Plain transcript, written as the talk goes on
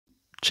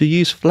To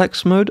use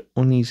flex mode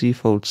on the Z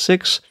Fold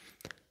 6,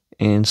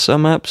 in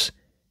some apps,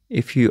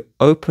 if you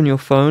open your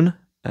phone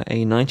at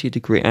a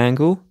 90-degree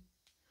angle,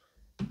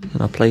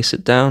 and I place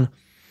it down,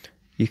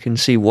 you can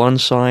see one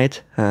side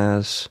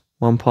has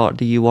one part of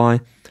the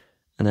UI,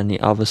 and then the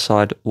other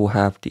side will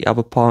have the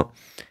other part.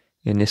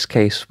 In this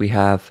case, we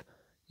have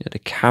the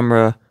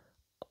camera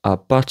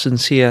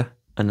buttons here,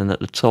 and then at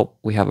the top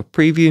we have a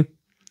preview.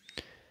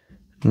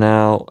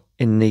 Now,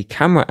 in the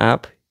camera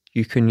app,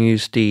 you can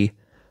use the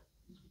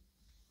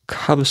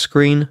cover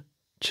screen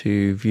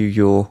to view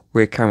your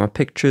rear camera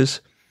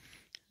pictures.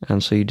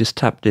 And so you just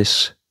tap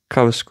this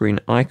cover screen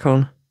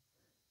icon,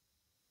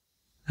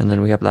 and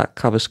then we have that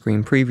cover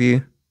screen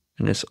preview,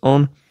 and it's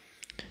on.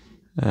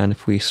 And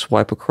if we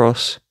swipe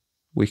across,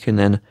 we can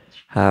then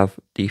have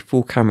the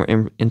full camera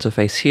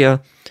interface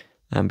here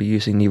and be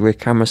using the rear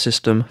camera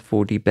system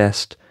for the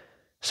best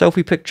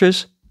selfie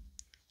pictures.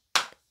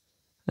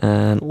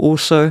 And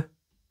also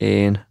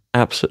in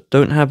apps that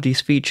don't have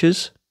these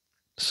features,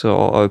 so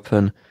I'll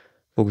open,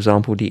 for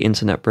example, the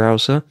internet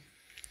browser.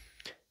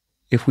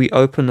 If we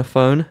open the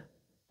phone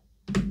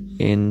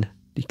in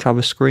the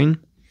cover screen,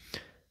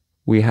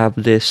 we have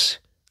this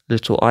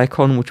little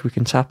icon which we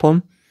can tap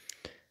on,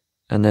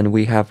 and then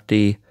we have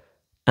the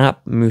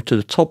app move to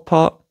the top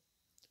part,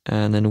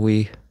 and then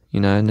we,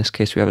 in this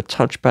case we have a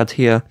touchpad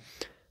here,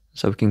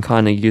 so we can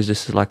kind of use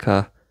this as like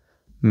a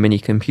mini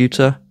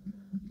computer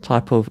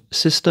type of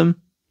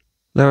system.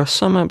 There are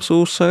some apps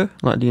also,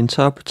 like the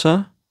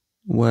interpreter,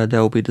 where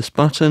there will be this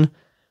button,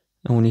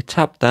 and when you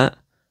tap that,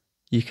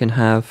 you can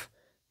have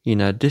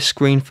this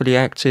screen fully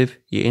active,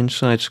 your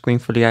inside screen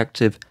fully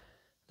active.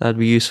 That'd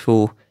be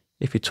useful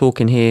if you're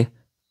talking here,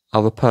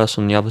 other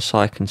person on the other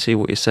side can see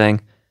what you're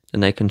saying,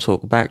 then they can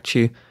talk back to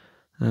you.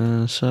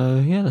 So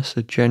yeah, that's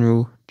the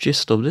general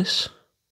gist of this.